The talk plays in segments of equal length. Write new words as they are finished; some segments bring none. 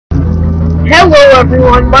Hello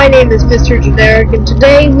everyone, my name is Mr. Generic, and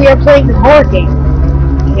today we are playing a horror game.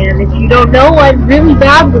 And if you don't know, I'm really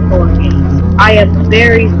bad with horror games. I am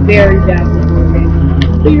very, very bad with horror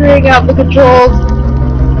games. Figuring out the controls,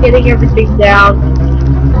 getting everything down,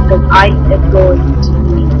 because I am going to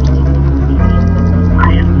lose.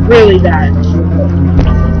 I am really bad with horror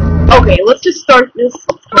games. Okay, let's just start this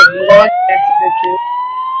long message.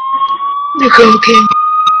 Okay.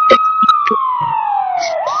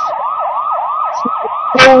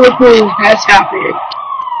 Horrible has happened.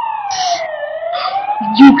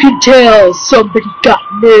 You can tell somebody got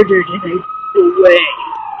murdered in a way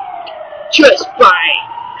just by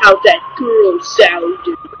how that girl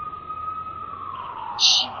sounded.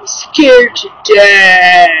 She was scared to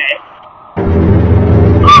death.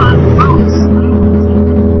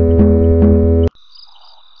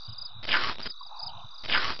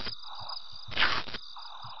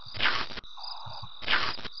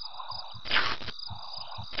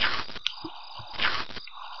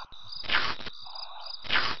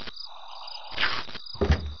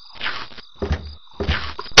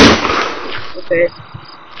 Okay.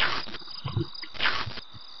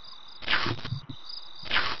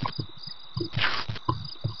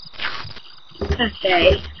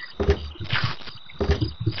 Okay.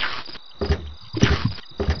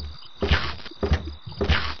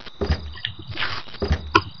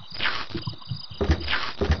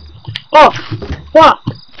 Oh, fuck!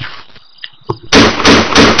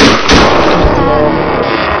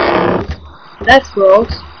 That's gross.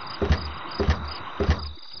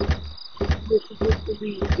 This is supposed to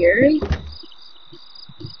be scary?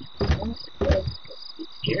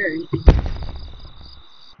 Scary.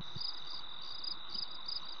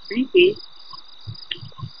 Creepy.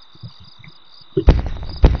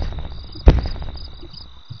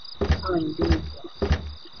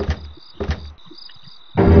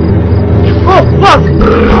 Oh, fuck!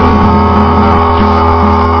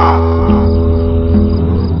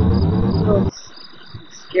 Oh,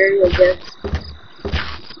 it's scary, I guess.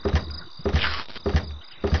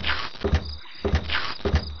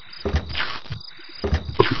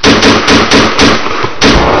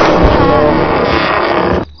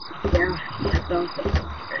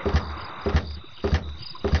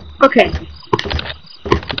 Okay.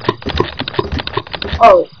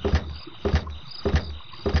 Oh.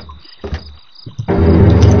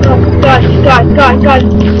 Oh God.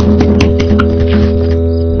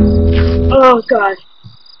 Oh God.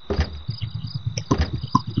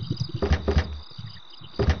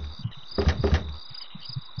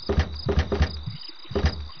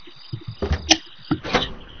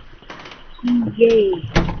 Yay.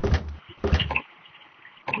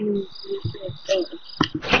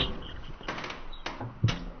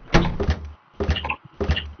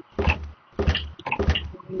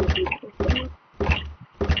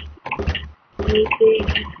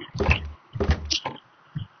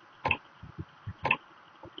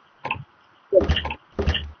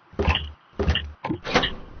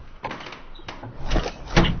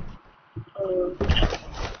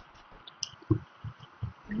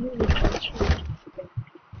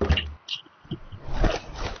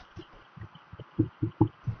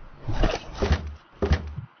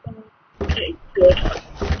 Okay, good.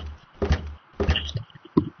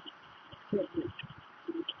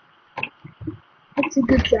 It's a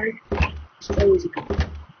good sign. It's always a good sign.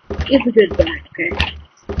 It's a good sign, okay?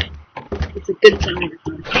 It's a good sign.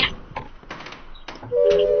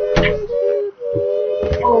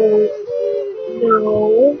 Oh,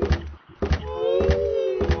 no.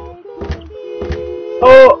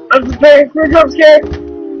 Oh, I'm preparing for a jump scare.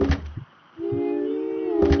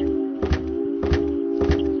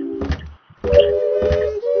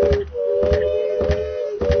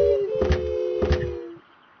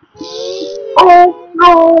 Oh,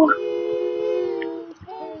 no.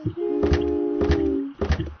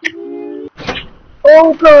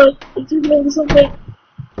 Oh, God. It's doing something.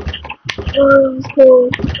 Oh, I'm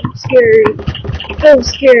cold. I'm scared. I'm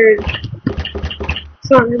scared.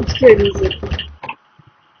 Sorry, I'm scared easy.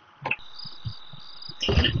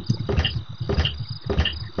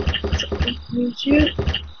 Shoot.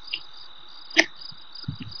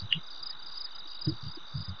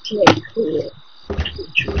 Okay, cool.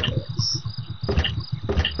 Controls.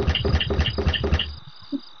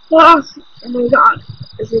 Ah! Oh my God.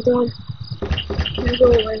 Is it done? Can I go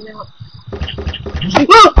right now?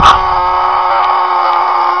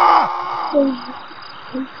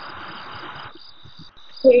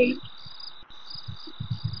 Okay.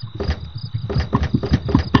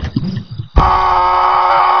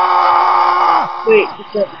 Wait,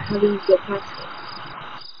 how do you get past it?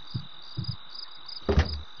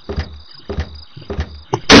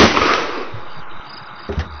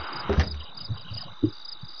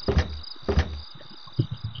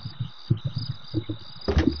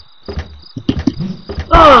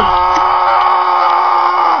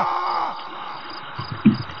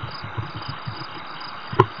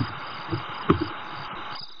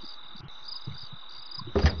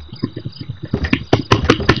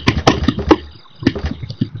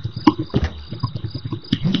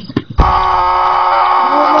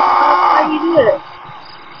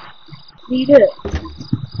 eat it.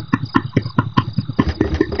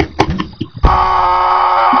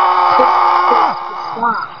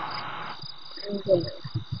 Stop. Okay.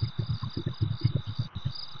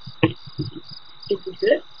 Is this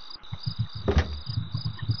it?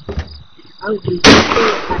 I would be so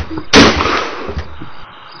happy.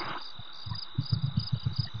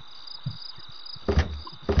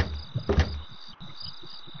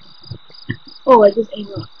 Oh, I just ate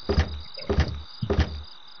up.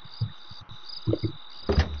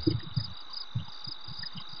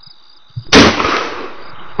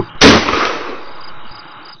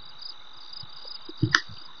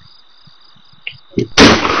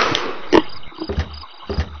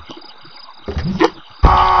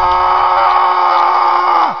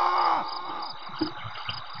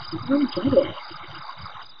 I don't get it.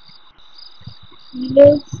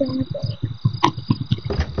 No sample.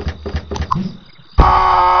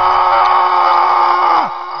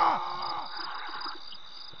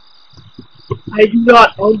 I do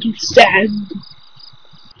not understand.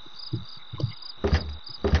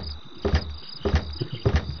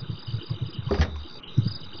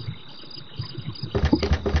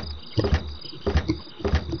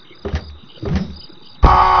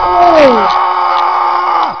 Oh!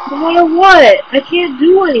 No matter what, I can't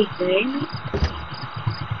do anything.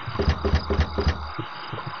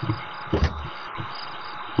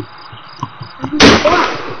 I'm just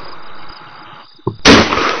stuck.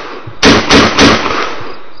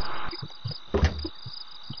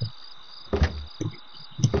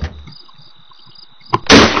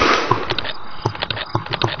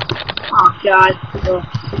 Oh God. Oh.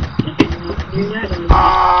 I didn't do that anymore.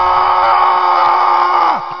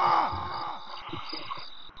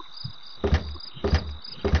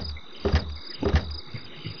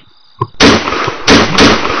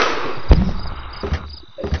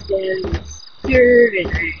 Scared and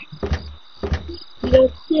you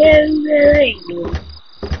don't stand there anymore.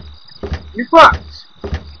 You're fucked.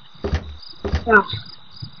 Oh,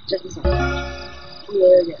 check this out. There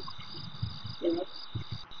we go. Yeah.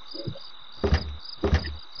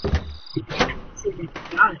 See if I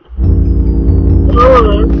got it. Oh.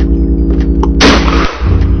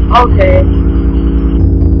 Okay.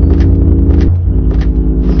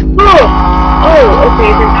 Oh! Oh,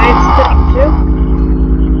 okay, the knife's sticking too?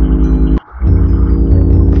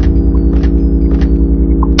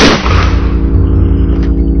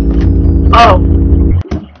 Oh.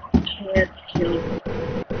 Can't kill it.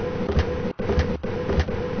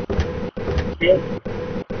 Okay.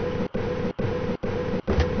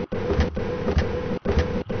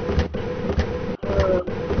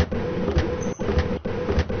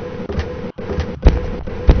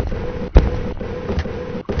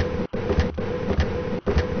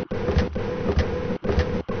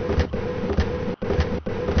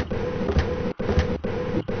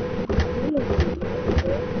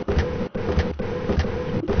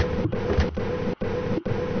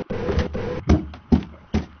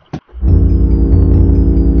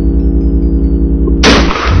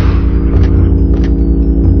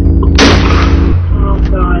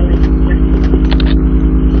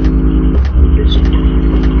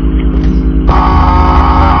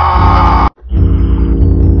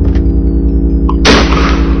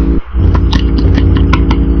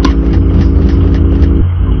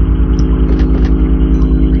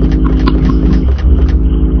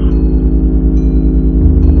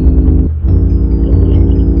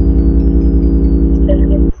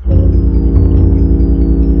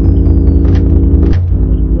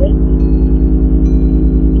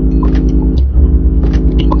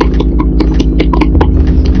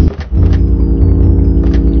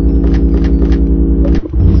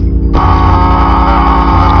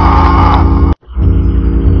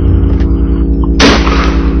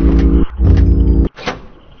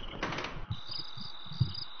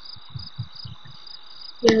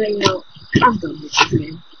 I'm done with this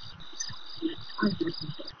game.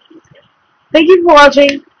 Thank you for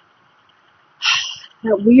watching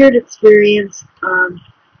that weird experience.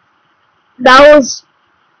 That was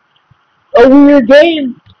a weird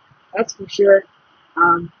game, that's for sure.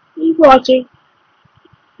 Thank you for watching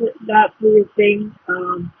that weird thing.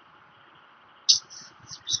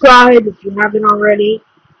 Subscribe if you haven't already.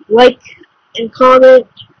 Like and comment,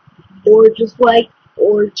 or just like,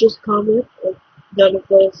 or just comment, or none of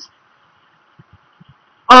those.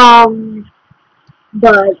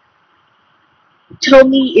 But tell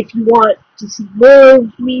me if you want to see more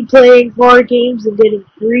of me playing horror games and getting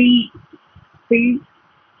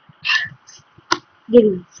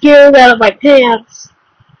getting scared out of my pants,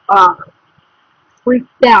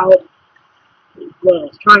 freaked out, what I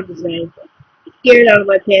was trying to say, scared out of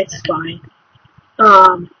my pants is fine.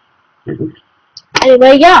 Um,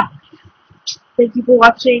 anyway, yeah. Thank you for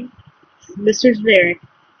watching. Mr. Generic.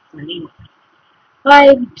 Signing off.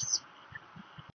 Bye.